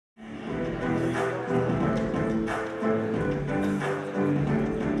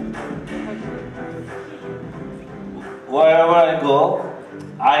wherever I go,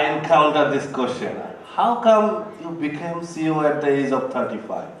 I encounter this question. How come you became CEO at the age of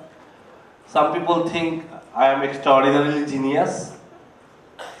 35? Some people think I am extraordinarily genius.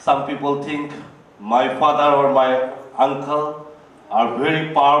 Some people think my father or my uncle are very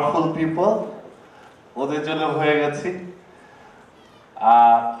powerful people. ওদের জন্য হয়ে গেছি।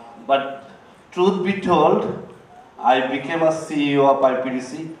 But truth be told, I became a CEO of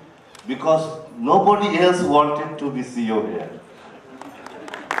IPDC because nobody else wanted to be CEO here.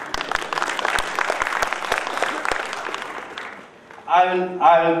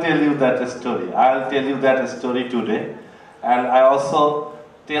 I will tell you that story. I will tell you that story today, and I also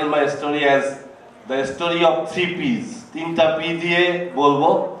tell my story as the story of 3 P's. 3টা P দিয়ে বলবো.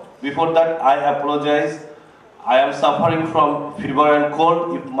 Before that, I apologize. I am suffering from fever and cold.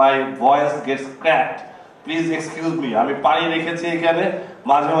 If my voice gets cracked, please excuse me. আমি পানি রেখেছি এখানে,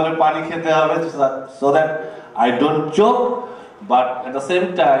 মাঝে মাঝে পানি খেতে হবে so that I don't choke. But at the same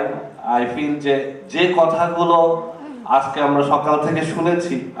time, I feel যে কথাগুলো আজকে আমরা সকাল থেকে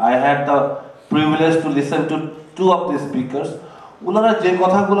শুনেছি, I had the privilege to listen to 2 of the speakers. ওনারা যে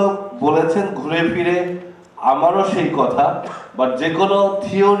কথাগুলো বলেছেন ঘুরে ফিরে আমারও সেই কথা, বাট যে কোনো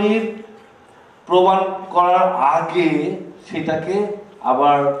থিওরির প্রমাণ করার আগে সেটাকে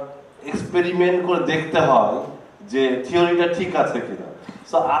আবার এক্সপেরিমেন্ট করে দেখতে হয় যে থিওরিটা ঠিক আছে কিনা।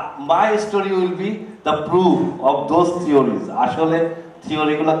 So my story will be the proof of those theories, আসলে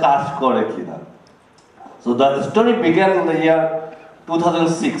থিওরিগুলো কাজ করে কিনা। So the story began in the year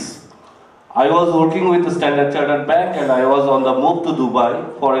 2006. I was working with the Standard Chartered Bank and I was on the move to Dubai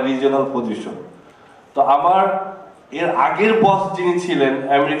for a regional position. তো আমার এর আগের বস যিনি ছিলেন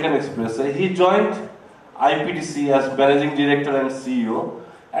আমেরিকান এক্সপ্রেসে, he joined IPDC as managing director and CEO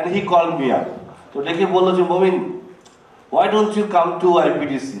and he called me up. তো ডেকে বললো যে Momin, why don't you come to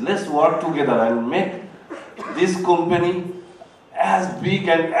IPDC? Let's work together and make this company as big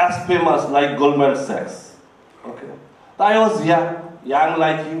and as famous like Goldman Sachs. Okay. So I was young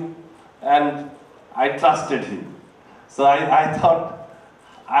like you, and I trusted him. So I thought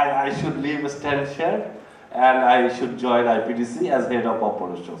I should leave Stanshare and I should join IPDC as head of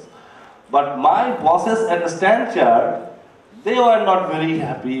operations. But my bosses at Stanshare, they were not very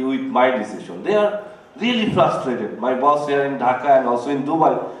happy with my decision. They are really frustrated. My boss here in Dhaka and also in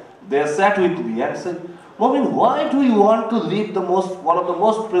Dubai, they sat with me and said, Momin, why do you want to leave one of the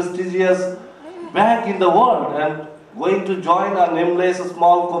most prestigious bank in the world and going to join a nameless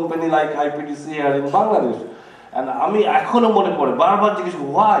small company like IPDC here in Bangladesh? And আমি এখনো মনে পড়ে বারবার জিজ্ঞেস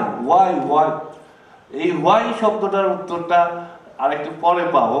করি why এই why শব্দটার উত্তরটা আরেকটু পরে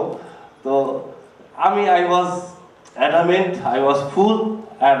পাবো। তো I was adamant, I was full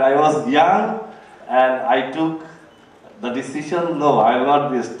and I was young and I took the decision, no, I will not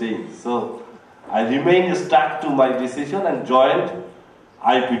be staying. So I remained stuck to my decision and joined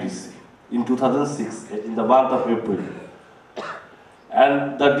IPDC in 2006, in the month of April. And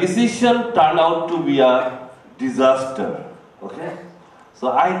the decision turned out to be a disaster, okay? So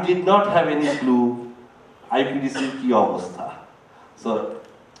I did not have any clue IPDC ki avastha. So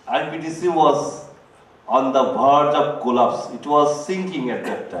IPDC was on the verge of collapse. It was sinking at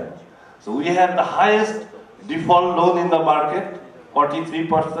that time. So we had the highest default loan in the market,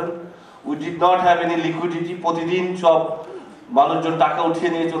 43%. We did not have any liquidity. প্রতিদিন সব মানুষজন টাকা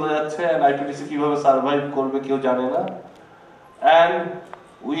উঠিয়ে নিয়ে চলে যাচ্ছে and IPDC কিভাবে survive করবে কেউ জানে না। And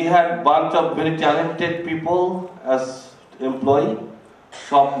we had bunch of very talented people as employee,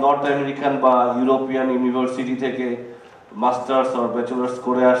 সব নর্থ আমেরিকান বা ইউরোপিয়ান ইউনিভার্সিটি থেকে মাস্টার্স or ব্যাচেলার্স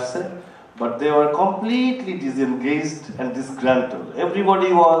করে আসছে, but they were completely disengaged and disgruntled.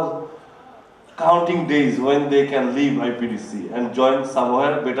 Everybody was counting days when they can leave IPDC and join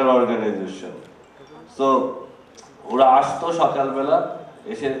somewhere better organization. So ওরা আসতো সকালবেলা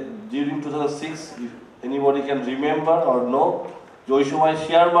এসে during 2006, if anybody can remember or know, যে ওই সময়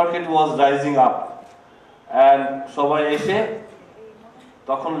share market was rising up and সবাই এসে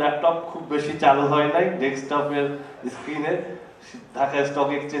তখন ল্যাপটপ খুব বেশি চালু হয় নাই, ডেস্কটপের স্ক্রিনে ঢাকা স্টক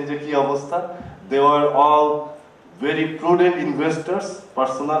এক্সচেঞ্জের কি অবস্থা, they were all very prudent investors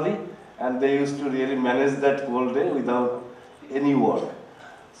personally and they used to really manage that whole day without any work.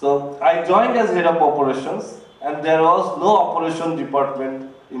 So I joined as head of operations and there was no operation department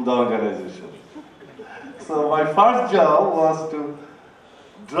in the organization. So my first job was to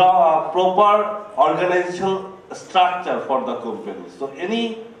draw a proper organizational structure for the company. So any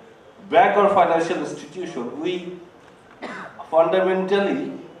bank or financial institution, we fundamentally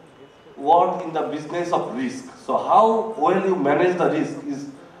work in the business of risk. So how well you manage the risk is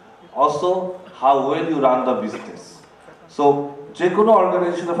also how well you run the business. So Jekono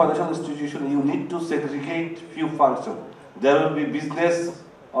organization or financial institution, you need to segregate few functions. There will be business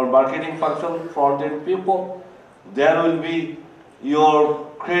or marketing function, front-end people. There will be your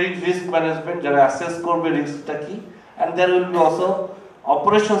credit risk management, jara assess korbe risk ta ki, and there will be also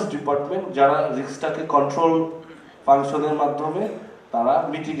operations department, jara risk ta ke control function er madhyome tara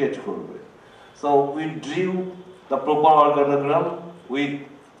mitigate korbe. So we drew the proper organogram with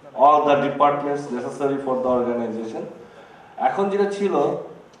all the departments necessary for the organization. এখন যেটা ছিল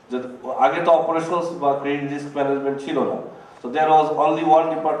যে আগে তো operations বা credit risk management ছিল না, so there was only one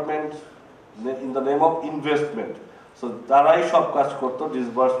department in the name of investment. So তারাই সব কাজ করতো,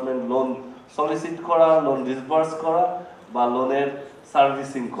 ডিসবার্সমেন্ট, লোন সলিসিট করা, লোন ডিসবার্স করা বা লোনের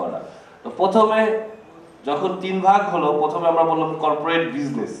সার্ভিসিং করা। তো প্রথমে যখন তিন ভাগ হলো, প্রথমে আমরা বললাম কর্পোরেট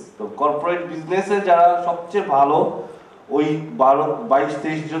বিজনেস। তো কর্পোরেট বিজনেসে যারা সবচেয়ে ভালো ওই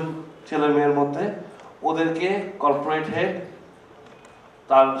 22-23 জন ছেলে মেয়ের মধ্যে ওদেরকে কর্পোরেট হেড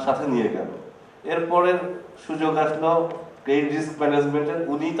তার সাথে নিয়ে গেল। এরপরে সুযোগ আসলো ক্রেডিট রিস্ক ম্যানেজমেন্টের,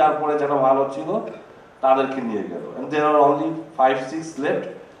 উনি তারপরে যারা ভালো ছিল তাদেরকে নিয়ে গেল। And there R only 5-6 left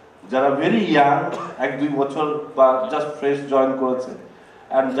যারা ভেরি ইয়াং, 1-2 বছর বা জাস্ট ফ্রেশ জয়েন করেছে,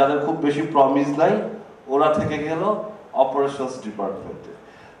 এন্ড যাদের খুব বেশি প্রমিস নাই, ওরা থেকে গেল অপারেশনস ডিপার্টমেন্টে।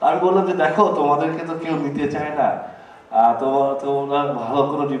 আমি বললাম যে দেখো তোমাদেরকে তো কেউ নিতে চায় না, তোমরা ভালো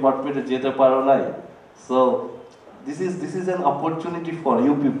কোনো ডিপার্টমেন্টে যেতে পারো নাই। So this is an opportunity for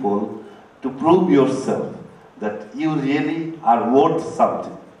you people to prove yourself that you really are worth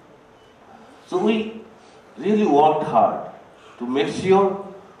something. So we really worked hard to make sure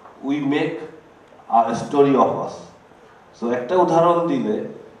we make a story of us. So ekta udharon dile,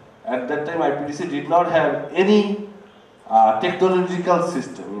 at that time IPDC did not have any technological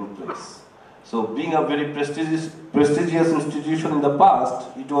system in place. So being a very prestigious institution in the past,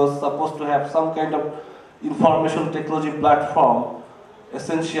 it was supposed to have some kind of information technology platform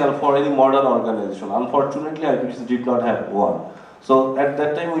essential for any modern organization. Unfortunately, IPDC did not have one. So at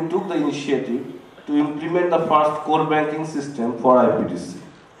that time, we took the initiative to implement the first core banking system for IPDC.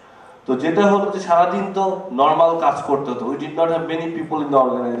 So jeta holo je sara din to normal কাজ করতে হতো. We did not have many people in the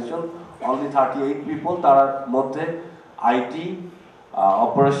organization, only 38 people. তার মধ্যে IT,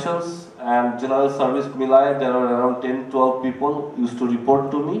 operations and general service মিলায় there were around 10-12 people used to report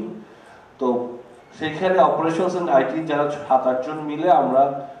to me. তো সেখানে operations and IT যারা 7-8 জন মিলে আমরা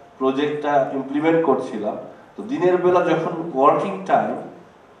প্রজেক্টটা ইমপ্লিমেন্ট করছিলাম। তো দিনের বেলা যখন working time,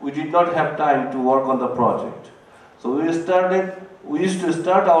 we did not have time to work on the project. So we used to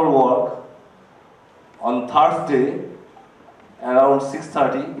start our work on Thursday around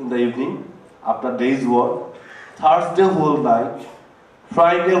 6:30 in the evening after day's work, Thursday whole night,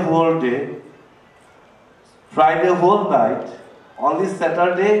 Friday whole day, Friday whole night. Only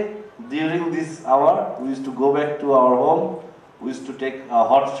Saturday during this hour we used to go back to our home. We used to take a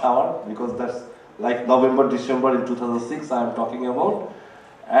hot shower because that's like November, December in 2006 I am talking about,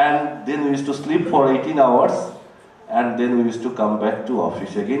 and then we used to sleep for 18 hours, and then we used to come back to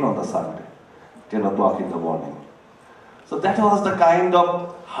office again on the Sunday 10 o'clock in the morning. So that was the kind of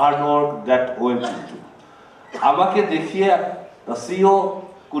hard work that went into. Amake dekhiye the CEO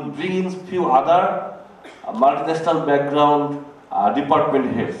could bring in few other multinational background department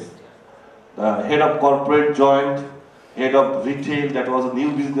heads. The head of corporate joined, head of retail, that was a new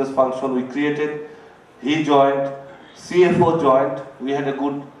business function we created, he joined, CFO joined, we had a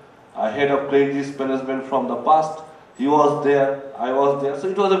good head of credit risk management from the past, he was there, I was there, so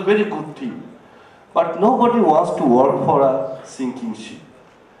it was a very good team. But nobody wants to work for a sinking ship.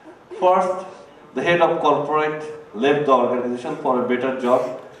 First, the head of corporate left the organization for a better job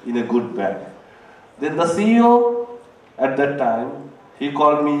in a good bank. Then the CEO at that time, he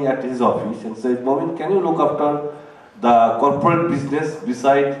called me at his office and said, Momin, can you look after the corporate business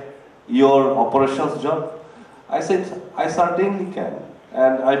beside your operations job? I said, I certainly can.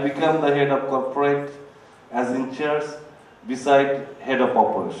 And I became the head of corporate as in chairs beside head of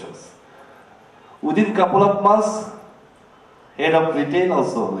operations. Within couple of months, head of retail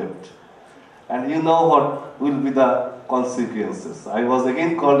also left. And you know what will be the consequences. I was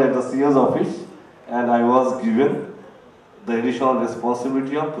again called at the CEO's office and I was given the additional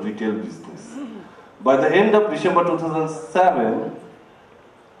responsibility of retail business. By the end of December 2007,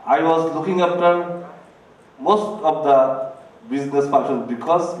 I was looking after most of the business functions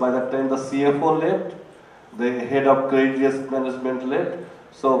because by that time the CFO left, the head of credit risk management left.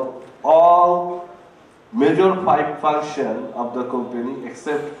 So all major 5 functions of the company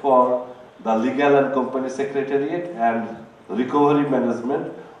except for the legal and company secretariat and recovery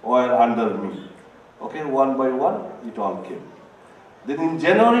management were under me. Okay, one by one, it all came. Then in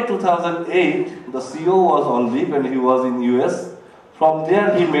January 2008, the CEO was on leave and he was in US. From there,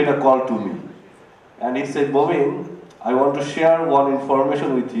 he made a call to me. And he said, Momin, I want to share one information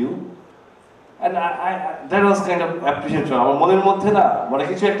with you. And that was kind of appreciation. Our moner moddhe na, mone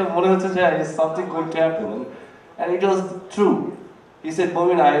kichu ekta mone hocche je is something going to happen. And it was true. He said,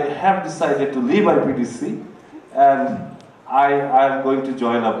 Momin, I have decided to leave IPDC and I am going to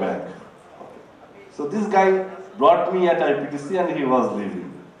join a bank. So this guy brought me at IPDC and he was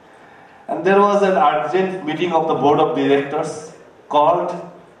leaving. And there was an urgent meeting of the board of directors called,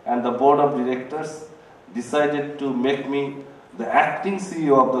 and the board of directors decided to make me the acting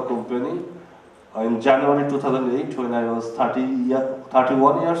CEO of the company in January 2008 when I was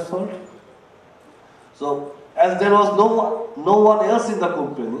 31 years old. So as there was no one else in the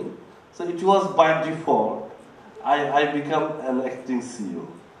company, so it was by default, I became an acting CEO.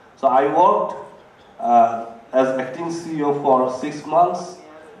 So I worked as acting CEO for 6 months,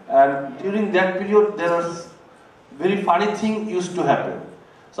 and during that period there was very funny thing used to happen.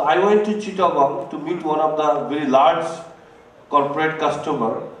 So I went to Chittagong to meet one of the very large corporate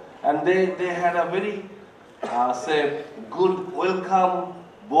customer, and they had a very say good welcome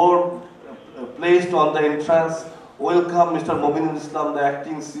board placed on the entrance. Welcome Mr. Momin U Islam, the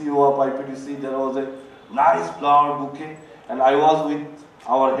acting CEO of IPDC. There was a nice flower bouquet, and I was with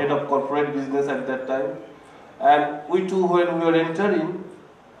our head of corporate business at that time. And we too, when we were entering,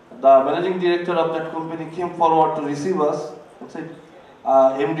 the managing director of that company came forward to receive us and said,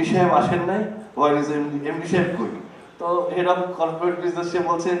 MD Shaheb ashen nai, where is MD Shaheb going? So head of corporate business she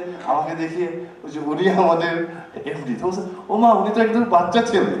bolche amake dekhiye ওই যে উনি আমাদের MD তো বলছে ও মা উনি তো একদম বাচ্চা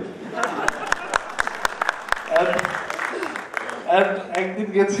ছেলে আর একদিন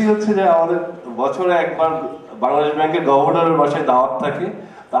গেছি হচ্ছে যে আমাদের বছরে একবার বাংলাদেশ ব্যাংকের গভর্নরের বাসায় দাওয়াত থাকে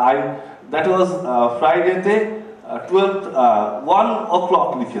that was Friday তে 1 o'clock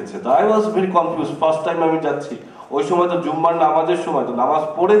লিখেছে তো I was very confused first time আমি যাচ্ছি ওই সময় তো জুম্মার নামাজের সময় তো নামাজ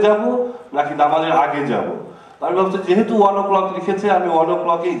পড়ে যাব নাকি নামাজের আগে যাব আমি ভাবছি যেহেতু 1 o'clock লিখেছে আমি 1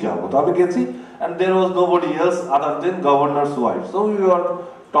 o'clock এই যাব তো আমি গেছি and there was nobody else other than governor's wife so we were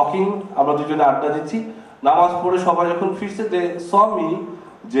talking আমরা দুজনে আড্ডা দিচ্ছি নামাজ পড়ে সবাই যখন ফিরছে they saw me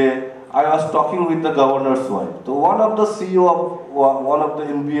যে I was talking with the governor's wife তো one of the CEO of one of the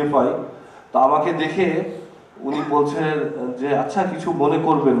NBFI তো আমাকে দেখে উনি বলছেন যে আচ্ছা কিছু মনে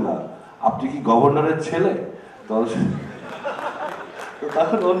করবেন না আপনি কি গভর্নরের ছেলে তো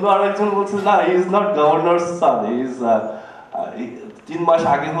তখন অন্য আরেকজন বলছে না he is not governors San he is 3 মাস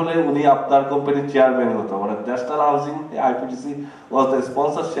আগে হলে উনি আপনার কোম্পানির চেয়ারম্যান হতো মানে national housing IPDC was the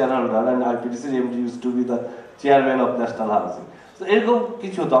sponsor shareholder and IPDC MD used to be the chairman of national housing so এরকম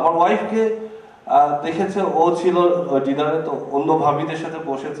কিছু হতো আমার ওয়াইফকে দেখেছে ও ছিল ডিনারে তো অন্য ভাবিদের সাথে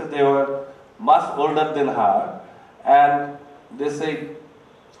বসেছে they were much older than her and they say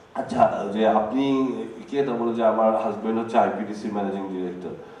আচ্ছা যে আপনি কি এটা বলে যে আমার হাজবেন্ড হচ্ছে IPDC ম্যানেজিং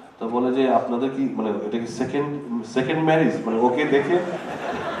ডিরেক্টর তো বলে যে আপনাদের কি মানে এটা কি সেকেন্ড ম্যারেজ মানে ওকে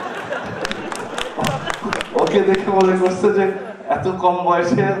দেখে মনে করছে যে এত কম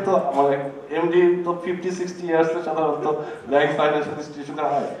বয়সে তো মানে এমডি তো 50-60 ইয়ার্স এর সাধারণত ব্যাংক ফাইন্যান্সিয়াল ইনস্টিটিউশনে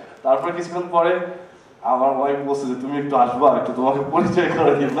হয় তারপর কিছুক্ষণ পরে আমার ওয়াইফ বলছে যে তুমি একটু আসবা একটু তোমাকে পরিচয়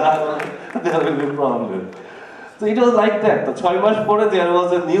করে দিই না there will be problem so it was like that তো 6 মাস পরে there was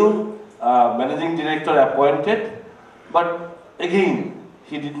a new managing director appointed but again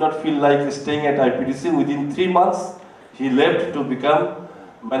he did not feel like staying at IPDC within 3 months he left to become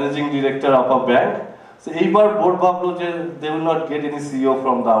managing director of a bank so এইবার board ভাবলো যে they will not get any CEO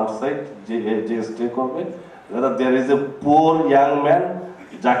from the outside যে stay করবে rather there is a poor young man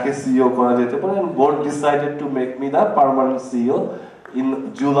যাকে CEO করা যেতে পারে and board decided to make me the permanent CEO in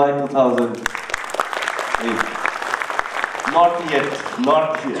July 2008 not yet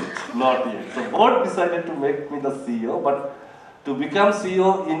so board decided to make me the CEO but to become CEO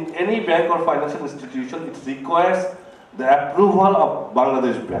in any bank or financial institution it requires the approval of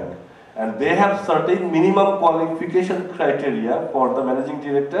Bangladesh Bank and they have certain minimum qualification criteria for the managing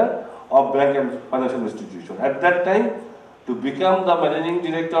director of bank and financial institution at that time to become the managing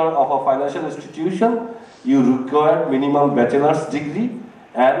director of a financial institution you require minimum bachelor's degree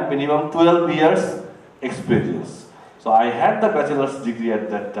and minimum 12 years experience so I had the bachelor's degree at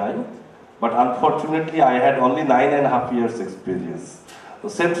that time but unfortunately I had only 9.5 years experience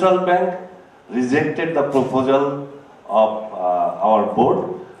the central bank rejected the proposal of our board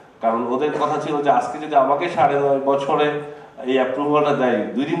কারণ ওদের কথা ছিল যে আজকে যদি আমাকে 9.5 বছরে এই অ্যাপ্রুভালটা দেয়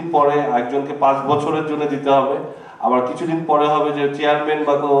 2 দিন পরে একজনকে 5 বছরের জন্য দিতে হবে আবার কিছুদিন পরে হবে যে চেয়ারম্যান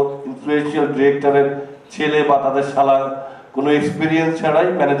বা কোনো ইনফ্লুয়েন্সিয়াল ডিরেক্টরের ছেলে বা তাদের শালা কোনো এক্সপেরিয়েন্স ছাড়াই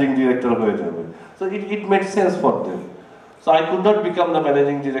ম্যানেজিং ডিরেক্টর হয়ে যাবে so it made sense for them so I could not become the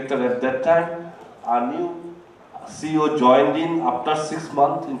managing director at that time a new CEO joined in after 6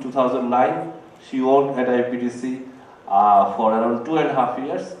 months in 2009. She worked at IPDC for around 2.5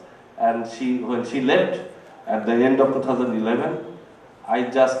 years, and when she left at the end of 2011, I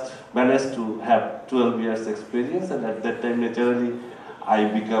just managed to have 12 years experience, and at that time, naturally, I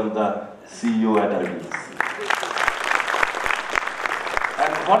became the CEO at IPDC.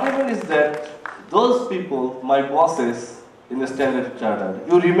 And what happened is that those people, my bosses in the Standard Chartered,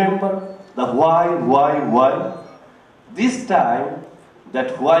 you remember the why? This time, that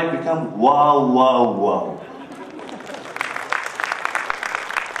why become wow.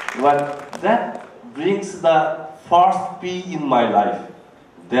 But that brings the first P in my life.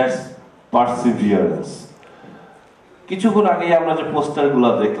 That's perseverance. কিছুক্ষণ আগে আমরা যে পোস্টারগুলো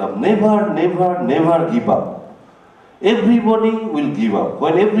দেখলাম, never give up. Everybody will give up.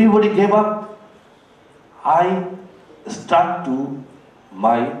 When everybody gave up, I stuck to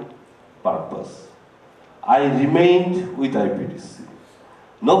my purpose. I remained with IPDC.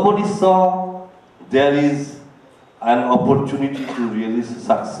 Nobody saw there is an opportunity to realize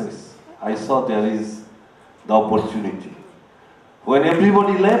success. I saw there is the opportunity. When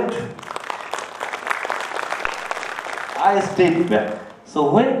everybody left, I stayed back. So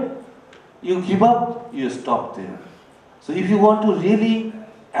when you give up, you stop there. So if you want to really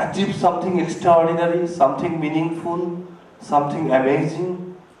achieve something extraordinary, something meaningful, something amazing,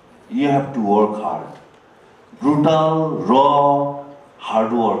 you have to work hard. Brutal, raw,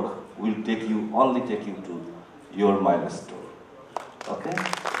 hard work will only take you to your milestone. Okay?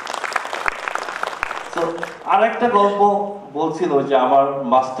 So, আরেকটা গল্প বলছিল যে আমার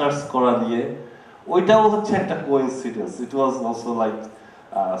masters করা নিয়ে, ওইটাও হচ্ছে একটা coincidence. It was also like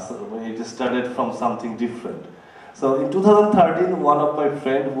it started from something different. So in 2013, one of my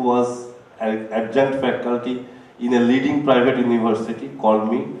friend who was an adjunct faculty in a leading private university called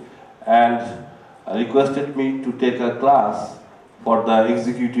me and requested me to take a class for the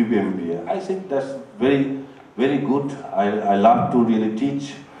executive MBA. I said that's very good. I love to really teach.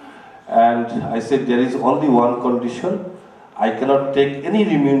 And I said there is only one condition. I cannot take any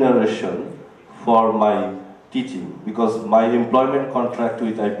remuneration for my teaching because my employment contract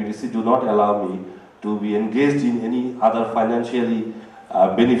with IPDC do not allow me to be engaged in any other financially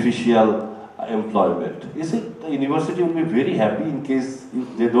beneficial employment. You see, the university will be very happy in case if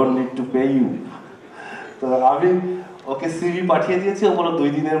they don't need to pay you. So I mean, okay, CV পাঠিয়ে দিয়েছি, ও বলল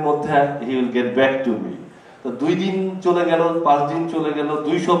 2 দিনের মধ্যে he will get back to me. তো 2 দিন চলে গেল, 5 দিন চলে গেল,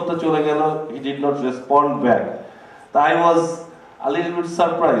 2 সপ্তাহ চলে গেল, he did not respond back. So I was a little bit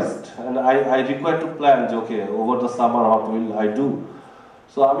surprised and I required to plan, okay, over the summer what will I do?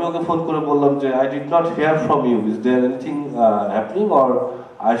 So আমি ওকে ফোন করে বললাম যে I did not hear from you. Is there anything happening or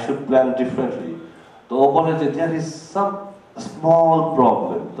I should plan differently? তো ও বলে যে there is some small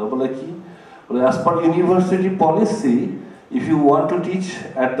problem. তো বলে কি? বলে as per university policy, if you want to teach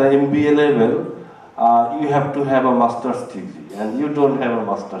at the MBA level, you have to have a master's degree and you don't have a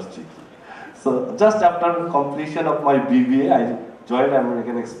master's degree. So just after completion of my BBA, I joined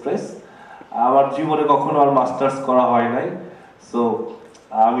American Express. আমার জীবনে কখনো আর masters করা হয় নাই। So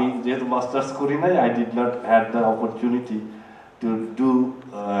আমি যেহেতু masters করি নাই, I did not have the opportunity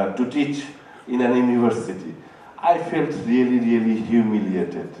to teach in an university. I felt really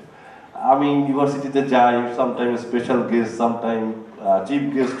humiliated. আমি ইউনিভার্সিটিতে যাই, sometimes special guest, sometimes chief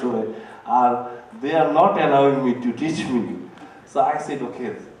guest হয়ে, আর they are not allowing me to teach me. So I said,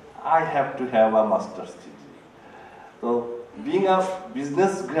 okay, I have to have a master's degree. So being a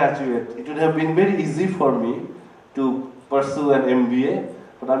business graduate, it would have been very easy for me to pursue an MBA,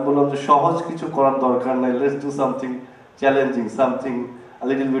 but I'm বললাম যে সহজ কিছু করার দরকার নাই, let's do something challenging, something a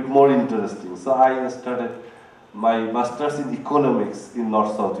little bit more interesting. So I started my master's in economics in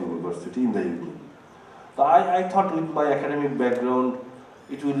North South University in the evening. So I thought with my academic background,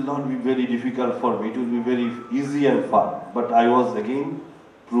 it will not be very difficult for me, it will be very easy and fun, but I was again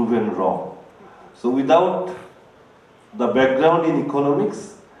proven wrong. So without the background in economics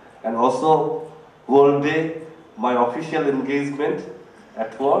and also whole day my official engagement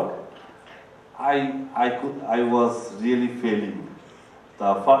at work, I was really failing.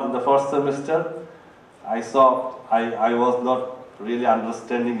 In the first semester, I saw I was not really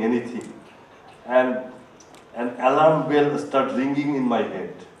understanding anything, and an alarm bell started ringing in my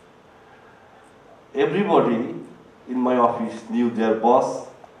head. Everybody in my office knew their boss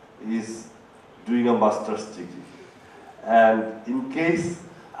is doing a master's degree, and in case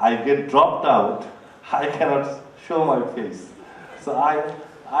I get dropped out, I cannot show my face. So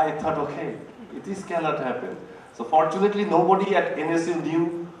I thought, okay, this cannot happen. So fortunately, nobody at NSU knew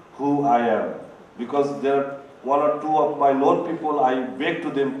who I am, because there are one or two of my known people, I beg to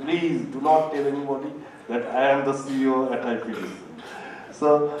them, please do not tell anybody that I am the CEO at IPDC.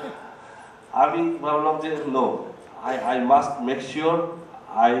 So, no, I must make sure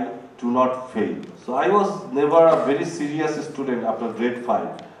I do not fail. So I was never a very serious student after grade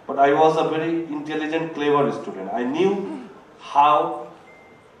 5, but I was a very intelligent, clever student. I knew how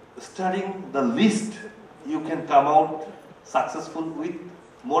studying the least you can come out successful with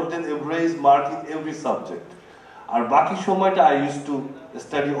more than average mark in every subject. আর বাকি সময়টা I used to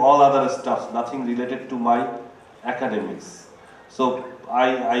study all other stuff, nothing related to my academics. So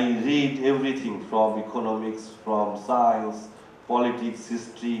I read everything from economics, from science, politics,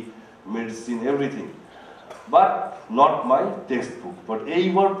 history, medicine, everything. But not my textbook. But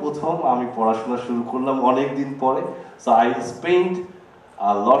এইবার প্রথম আমি পড়াশোনা শুরু করলাম অনেক দিন পরে. So I spent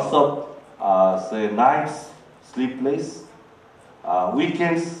lots of say nights sleepless,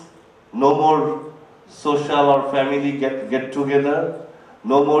 weekends, no more social or family get together,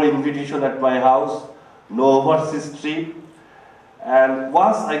 no more invitation at my house, no overseas trip. And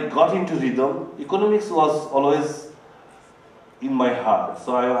once I got into rhythm, economics was always in my heart. So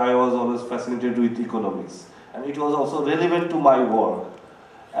I was always fascinated with economics. And it was also relevant to my work.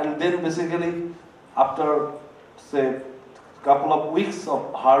 And then basically, after say couple of weeks of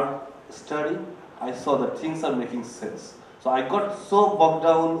hard study, I saw that things are making sense. So I got so bogged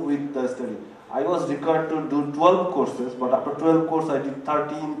down with the study. I was required to do 12 courses, but after 12 courses I did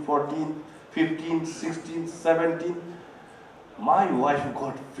 13, 14, 15, 16, 17. My wife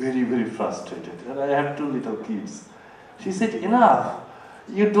got very, very frustrated, and I have 2 little kids. She said, enough,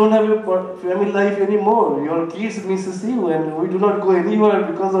 you don't have a family life anymore, your kids misses you and we do not go anywhere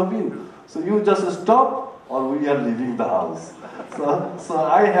because of you. So you just stop or we are leaving the house. So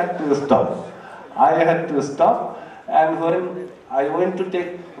I had to stop. And when I went to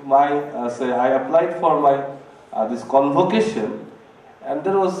take my, I applied for my this convocation, and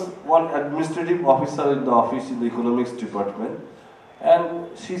there was one administrative officer in the office in the economics department, and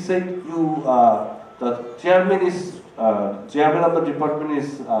she said, "You, the chairman of the department is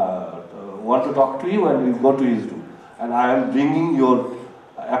want to talk to you, and you go to his room, and I am bringing your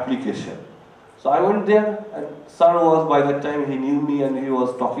application." So I went there, and sir was, by that time he knew me, and he was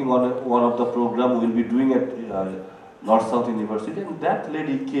talking on one of the program we'll be doing at North-South University, and that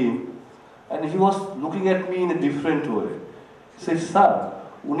lady came, and he was looking at me in a different way. He said, sir,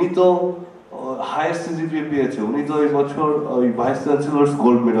 উনি তো higher CGPA পেয়েছে, উনি তো এই বছর ওই vice চ্যান্সেলরস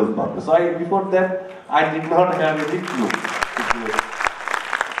gold medal পাবে. So before that I did not have any clue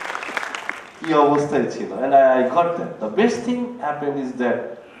কি অবস্থায় ছিল, and I got that. The best thing happened is that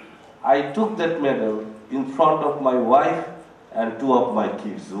I took that medal in front of my wife and 2 of my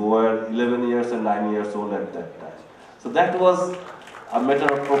kids who were 11 years and 9 years old at that time. So that was a matter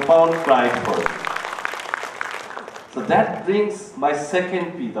of profound pride for me. So that brings my second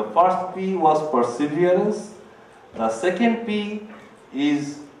P. The first P was perseverance. The second P is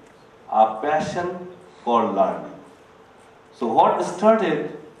a passion for learning. So what started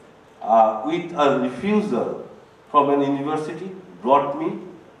with a refusal from an university brought me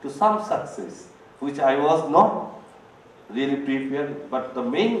to some success, which I was not really prepared, but the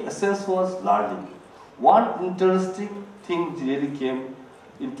main essence was learning. One interesting thing really came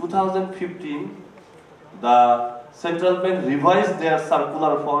in 2015. The central bank revised their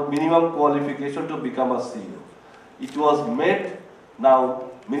circular for minimum qualification to become a CEO. It was made now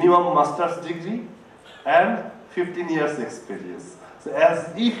minimum master's degree and 15 years experience. So as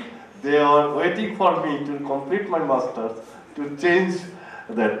if they were waiting for me to complete my master's to change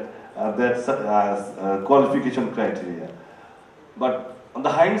that qualification criteria. But on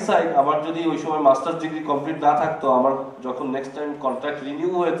the hindsight, আমার যদি ওই সময় masters degree complete না থাকতো, আমার যখন next time contract renew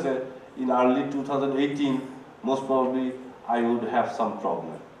হয়েছে in early 2018, most probably I would have some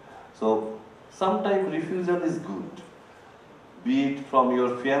problem. So sometimes refusal is good, be it from your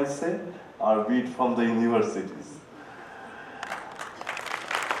fiancé or be it from the universities.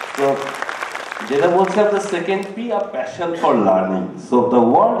 So যেটা বলছিলাম, the second P, a passion for learning. So the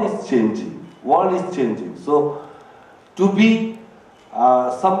world is changing. So to be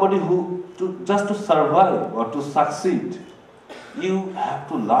somebody who just to survive or to succeed, you have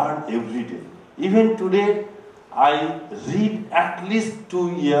to learn every day. Even today, I read at least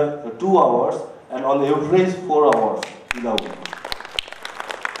 2 hours, and on average 4 hours in a week.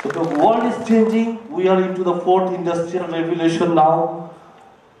 So the world is changing. We are into the 4th industrial revolution now.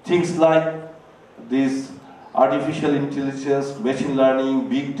 Things like this artificial intelligence, machine learning,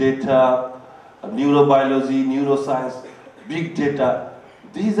 big data, neurobiology, neuroscience, big data.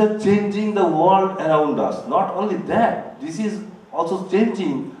 These are changing the world around us. Not only that, this is also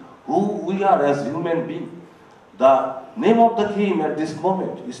changing who we are as human beings. The name of the game at this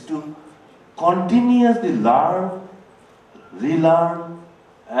moment is to continuously learn, relearn,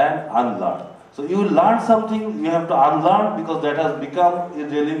 and unlearn. So you learn something, you have to unlearn because that has become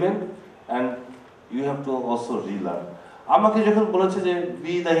irrelevant, and you have to also relearn. আমাকে যখন বলেছে যে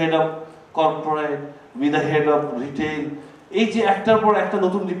be the head of corporate, be the head of retail, এই যে একটার পর একটা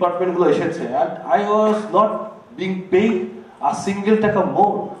নতুন ডিপার্টমেন্টগুলো এসেছে, and I was not being paid a single taka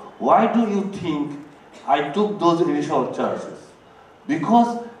more. Why do you think I took those initial charges? Because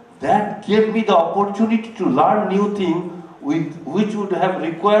that gave me the opportunity to learn new things which would have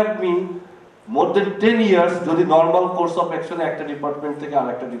required me more than 10 years যদি normal course of action একটা department থেকে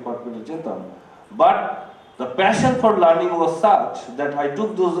আরেকটা ডিপার্টমেন্টে যেতাম. But the passion for learning was such that I took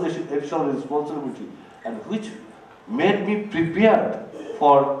those additional responsibility, and which made me prepared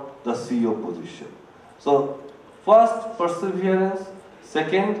for the CEO position. So first, perseverance.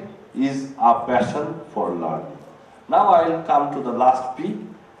 Second is a passion for learning. Now I will come to the last P.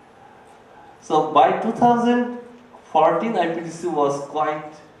 So by 2014, IPDC was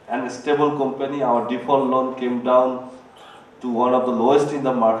quite an stable company. Our default loan came down to one of the lowest in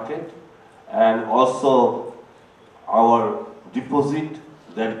the market, and also our deposit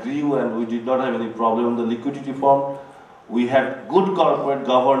that grew, and we did not have any problem in the liquidity form. We had good corporate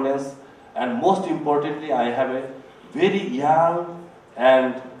governance, and most importantly, I have a very young and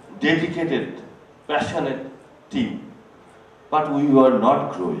dedicated, passionate team. But we were not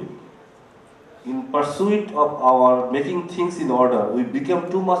growing. In pursuit of our making things in order, we became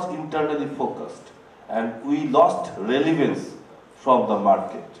too much internally focused, and we lost relevance from the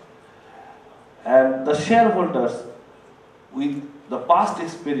market. And the shareholders, with the past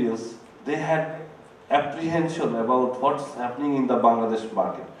experience, they had apprehension about what's happening in the Bangladesh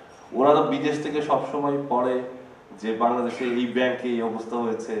market. ওরা তো বিদেশ থেকে সবসময় পড়ে যে বাংলাদেশে এই ব্যাংকে এই অবস্থা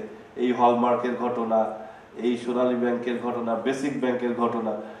হয়েছে, এই হলমার্কের ঘটনা, এই সোনালী ব্যাংকের ঘটনা, বেসিক ব্যাংকের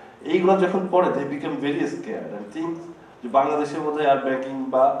ঘটনা, এইগুলো যখন পড়ে they become very scared and think যে বাংলাদেশের মধ্যে আর ব্যাংকিং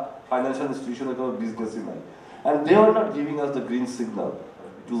বা ফাইন্যান্সিয়াল ইনস্টিটিউশনের কোনো বিজনেসই নাই. And they were not giving us the green signal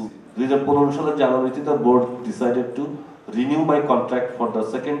to 2015 সালের জানুয়ারিতে the board decided to renew my contract for the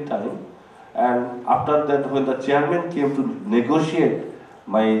second time, and after that when the chairman came to negotiate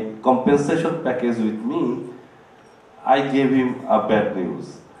my compensation package with me, I gave him a bad news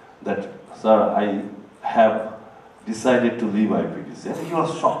that, sir, I have decided to leave IPDC, and he was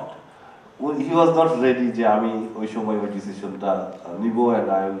shocked. He was not ready যে আমি ওই সময় ওই ডিসিশনটা নিব, and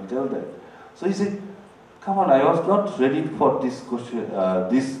I will tell that. So he said, come on, I was not ready for this question,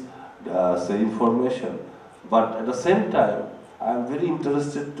 say information. But at the same time, I am very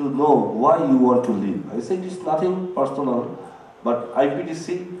interested to know why you want to leave. I said it's nothing personal, but IPDC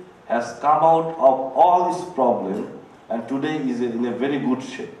has come out of all this problem, and today is in a very good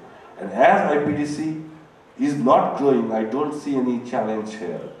shape. And as IPDC is not growing, I don't see any challenge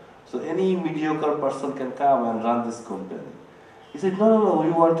here. So any mediocre person can come and run this company. He said, no, we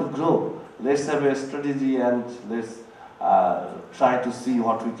want to grow. Let's have a strategy, and let's try to see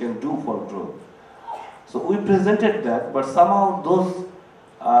what we can do for growth. So we presented that, but somehow those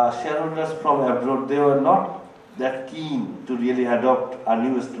shareholders from abroad, they were not that keen to really adopt a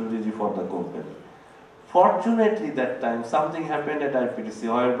new strategy for the company. Fortunately, that time something happened at IPDC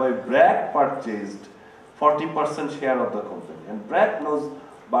whereby BRAC purchased 40% share of the company, and BRAC knows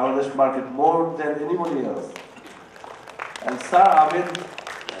Bangladesh market more than anybody else. And Sir Abid,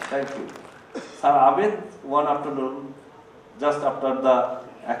 thank you. Sir Abid, one afternoon, just after the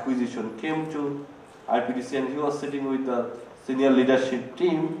acquisition, came to IPDC, and he was sitting with the senior leadership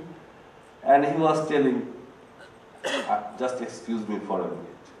team, and he was telling, just excuse me for a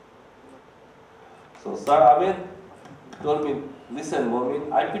minute. So Sir Abid told me, listen Momin,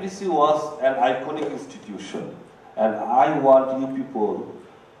 IPDC was an iconic institution, and I want you people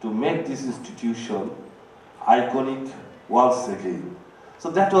to make this institution iconic once again. So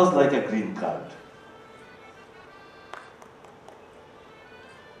that was like a green card.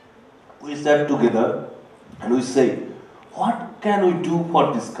 We sat together and we said, what can we do for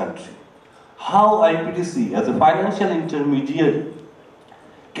this country? How IPDC as a financial intermediary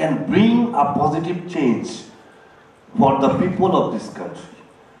can bring a positive change for the people of this country?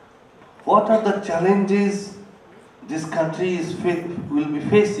 What are the challenges this country will be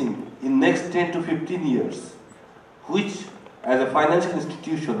facing in next 10 to 15 years, which as a financial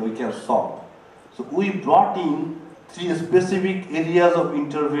institution we can solve? So we brought in 3 specific areas of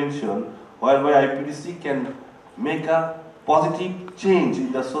intervention whereby IPDC can make a positive change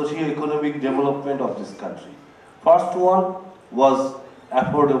in the socio-economic development of this country. First one was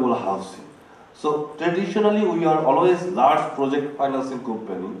affordable housing. So traditionally we are always large project financing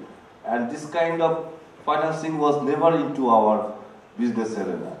company, and this kind of financing was never into our business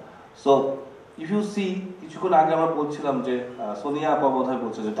arena. So if you see, কিছুক্ষণ আগে আমরা বলছিলাম যে সোনিয়া আপা বোধহয়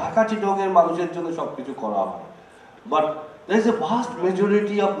বলছে যে ঢাকা চিটগাংয়ের মানুষের জন্য সবকিছু করা হয়, but there is a vast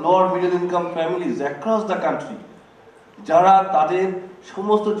majority of lower middle income families across the country যারা তাদের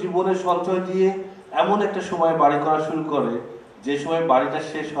সমস্ত জীবনের সঞ্চয় দিয়ে এমন একটা সময় বাড়ি করা শুরু করে যে সময় বাড়িটা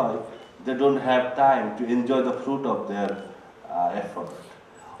শেষ হয়, they don't have time to enjoy the fruit of their effort.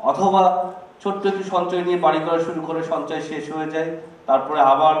 অথবা ছোট্ট একটু সঞ্চয় নিয়ে বাড়ি করা শুরু করে, সঞ্চয় শেষ হয়ে যায়, তারপরে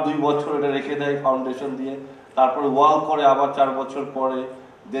আবার 2 বছর এটা রেখে দেয় ফাউন্ডেশন দিয়ে, তারপরে ওয়াল করে আবার 4 বছর পরে,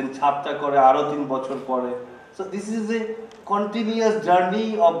 দেন ছাদটা করে আরো 3 বছর পরে. So this is a continuous journey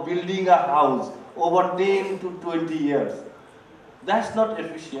of building a house over 10 to 20 years. That's not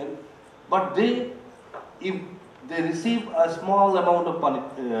efficient, but if they receive a small amount of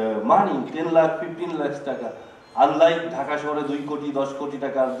money, 10 lakh, 15 lakh টাকা, unlike ঢাকা শহরে 2 কোটি 10 কোটি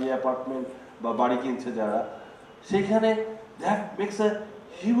টাকার যে অ্যাপার্টমেন্ট বা বাড়ি কিনছে যারা, সেখানে that makes a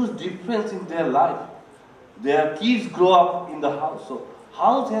huge difference in their life. Their kids grow up in the house. So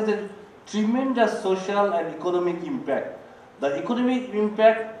house has a tremendous social and economic impact. The economic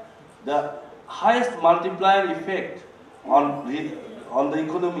impact, the highest multiplier effect on the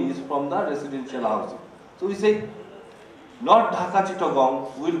economy is from the residential housing. So we say, not Dhaka Chittagong,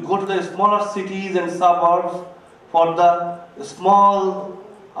 we'll go to the smaller cities and suburbs for the small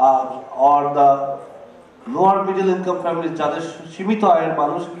or the lower middle income families, যাদের সীমিত আয়ের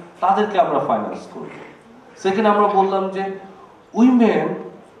মানুষ, তাদেরকে আমরা finance করব. Second, আমরা বললাম যে women,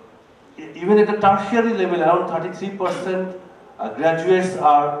 even at the tertiary level, around 33% graduates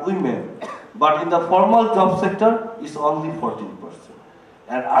are women, but in the formal job sector is only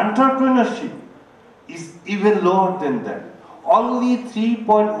 14%. And entrepreneurship is even lower than that. Only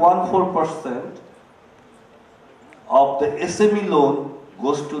 3.14% of the SME loan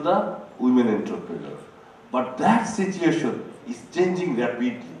goes to the women entrepreneur. But that situation is changing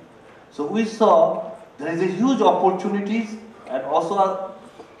rapidly. So we saw there is a huge opportunities and also a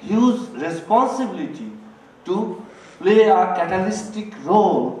huge responsibility to play a catalytic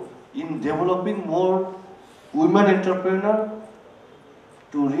role in developing more women entrepreneurs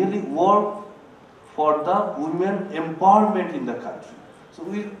to really work for the women empowerment in the country. So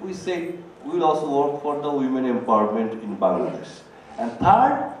we say we will also work for the women empowerment in Bangladesh. And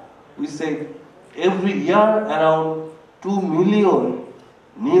third, we say every year around 2 million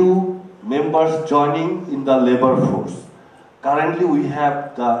new members joining in the labor force. Currently we have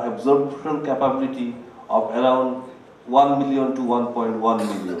the absorption capability of around 1 million to 1.1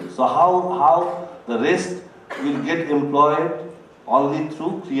 million. So how the rest will get employed only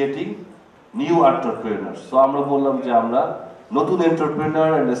through creating new entrepreneurs. So আমরা বললাম যে আমরা নতুন entrepreneur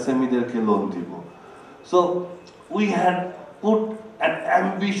and SME দেরকে loan দিব. So we had put an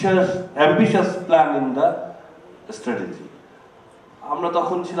ambitious plan in the strategy. আমরা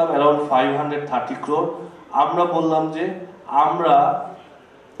তখন ছিলাম around 530 crore. আমরা বললাম যে আমরা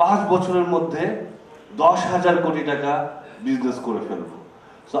 5 বছরের মধ্যে 10,000 কোটি টাকা বিজনেস করে ফেলবো.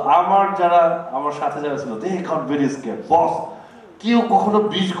 সো আমার সাথে যারা ছিল, they got very scared. বস, কেউ কখনো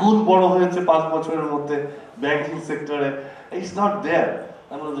 20 গুণ বড় হয়েছে 5 বছরের মধ্যে ব্যাংকিং সেক্টরে? It's not there.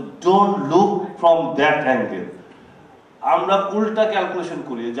 আমরা don't look from that angle. আমরা উল্টা ক্যালকুলেশন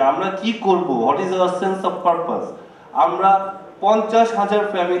করি যে আমরা কি করব, what is our sense of purpose. আমরা 50,000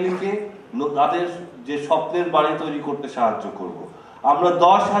 ফ্যামিলিকে তাদের যে স্বপ্নের বাড়ি তৈরি করতে সাহায্য করব. আমরা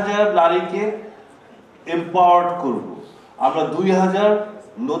 10,000 নারীকে এম্পাওয়ার্ড করব. আমরা 2,000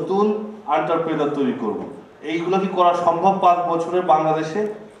 নতুন এন্টারপ্রেনার তৈরি করব. এইগুলো কি করা সম্ভব 5 বছরে বাংলাদেশে?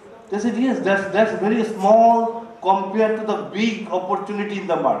 They said yes, that's very small compared to the big opportunity in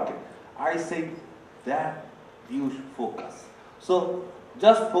the market. I say that you should focus. So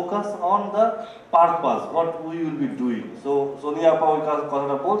just focus on the purpose, what we will be doing. So Sonia appa ওই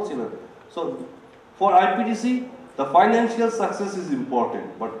কথাটা বলছিলেন. So for IPDC, the financial success is important,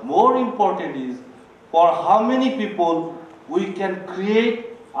 but more important is for how many people we can create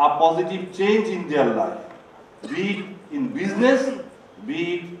a positive change in their life, be it in business, be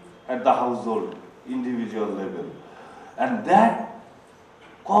it at the household, individual level. And that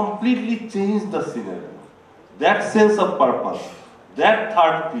completely changed the scenario. That sense of purpose, that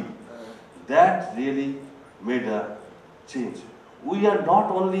third P, that really made a change. We are not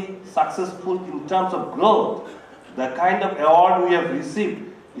only successful in terms of growth, the kind of award we have received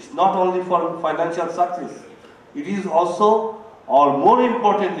is not only for financial success, it is also, or more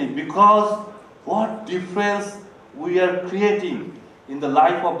importantly, because what difference we are creating in the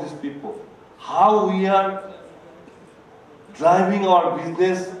life of these people, how we are driving our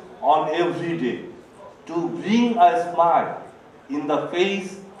business on every day to bring a smile in the face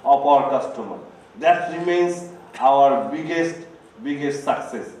of our customer, That remains our biggest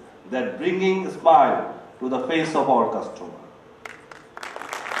success, that bringing a smile to the face of our customer.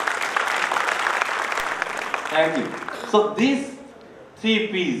 Thank you. So these 3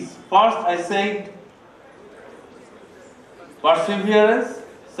 P's. First I said perseverance.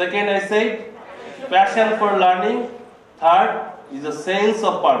 Second I said passion for learning. Third is a sense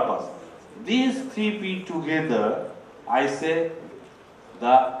of purpose. These 3 P together, I say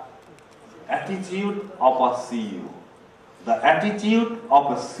the attitude of a CEO. The attitude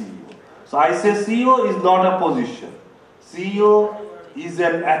of a CEO. So I say CEO is not a position. CEO is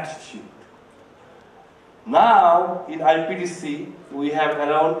an attitude. Now in IPDC we have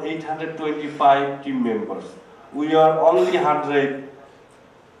around 825 team members. We are only 100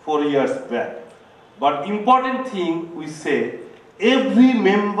 4 years back. But important thing we say, every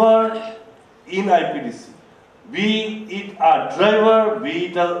member in IPDC, be it a driver, be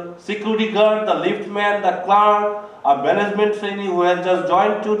it a security guard, the liftman, the clerk, a management trainee who has just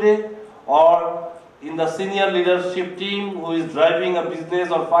joined today, or in the senior leadership team who is driving a business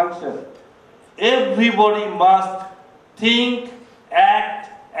or function, everybody must think,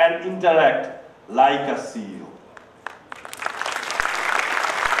 act, and interact like a CEO.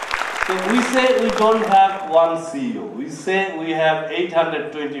 So we say we don't have one CEO. We say we have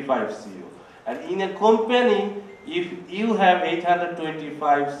 825 CEO. And in a company, if you have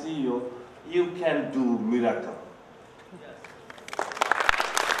 825 CEO, you can do miracle.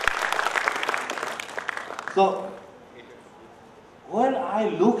 So when I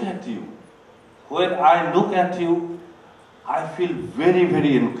look at you, I feel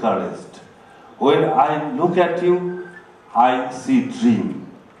very encouraged. When I look at you, I see dream.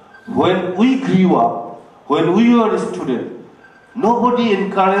 When we grew up, when we were a student, nobody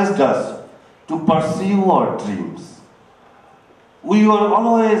encouraged us to pursue our dreams. We were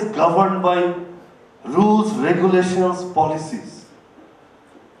always governed by rules, regulations, policies.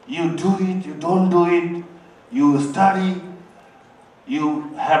 You do it, you don't do it, you study,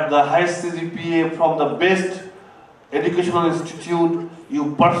 you have the highest CGPA from the best educational institute,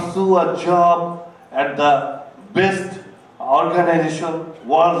 you pursue a job at the best organization,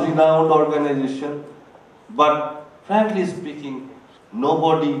 world-renowned organization. But frankly speaking,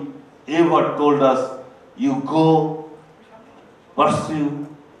 nobody ever told us, you go pursue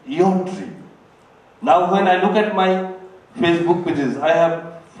your dream. Now when I look at my Facebook pages, I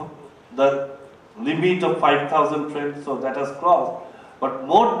have the limit of 5,000 friends, so that has crossed. But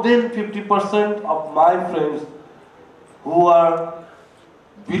more than 50% of my friends who are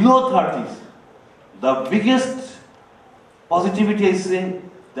below 30s, the biggest positivity I say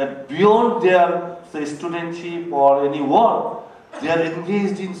that beyond their say studentship or any work, they are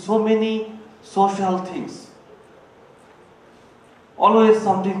engaged in so many social things. Always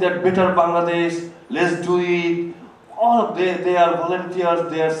something that better Bangladesh, let's do it. All they are volunteers,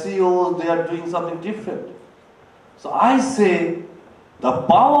 they are CEOs, they are doing something different. So I say the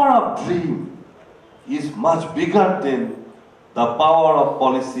power of dream is much bigger than the power of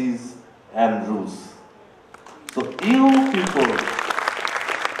policies and rules. So you people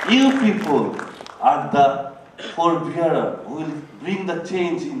are the forebearer who will bring the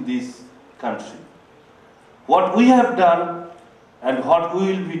change in this country. What we have done and what we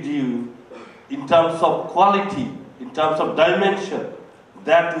will be doing in terms of quality, in terms of dimension,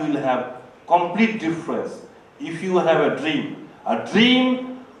 that will have complete difference if you have a dream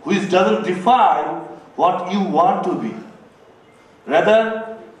which doesn't define what you want to be.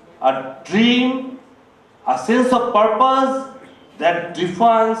 Rather, a dream, a sense of purpose that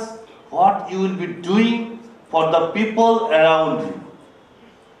defines what you will be doing for the people around you.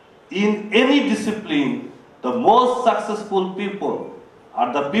 In any discipline, the most successful people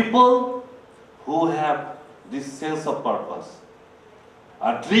are the people who have this sense of purpose.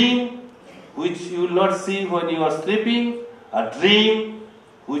 A dream which you will not see when you are sleeping, a dream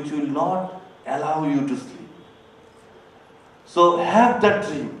which will not allow you to sleep. So have that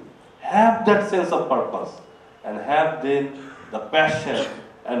dream, have that sense of purpose, and have then the passion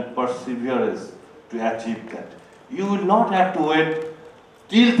and perseverance to achieve that. You will not have to wait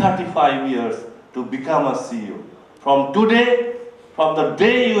till 35 years to become a CEO. From today, from the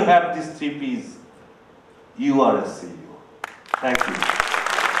day you have these 3 Ps, you are a CEO. Thank you.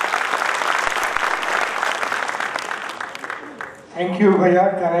 Thank you,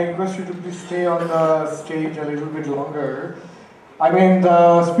 Bhaiya. Can I request you to please stay on the stage a little bit longer? I mean,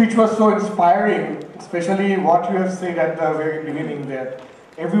 the speech was so inspiring, especially what you have said at the very beginning, that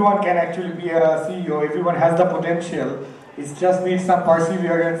everyone can actually be a CEO, everyone has the potential, it just needs some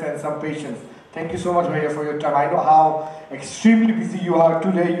perseverance and some patience. Thank you so much, Bhaiya, for your time. I know how extremely busy you are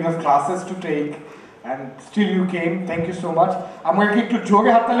today. You have classes to take, and still you came. Thank you so much. I'm going to keep to Joge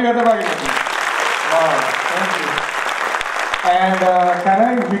Hattali Gata Bhaiya. Wow, thank you. And can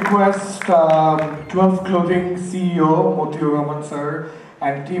I request 12 Clothing CEO Motiur Rahman sir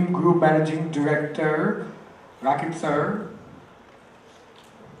and Team Group Managing Director Rakib sir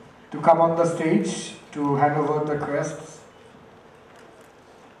to come on the stage to hand over the crests.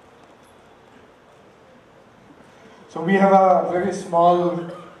 So we have a very small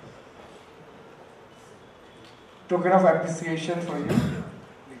token of appreciation for you.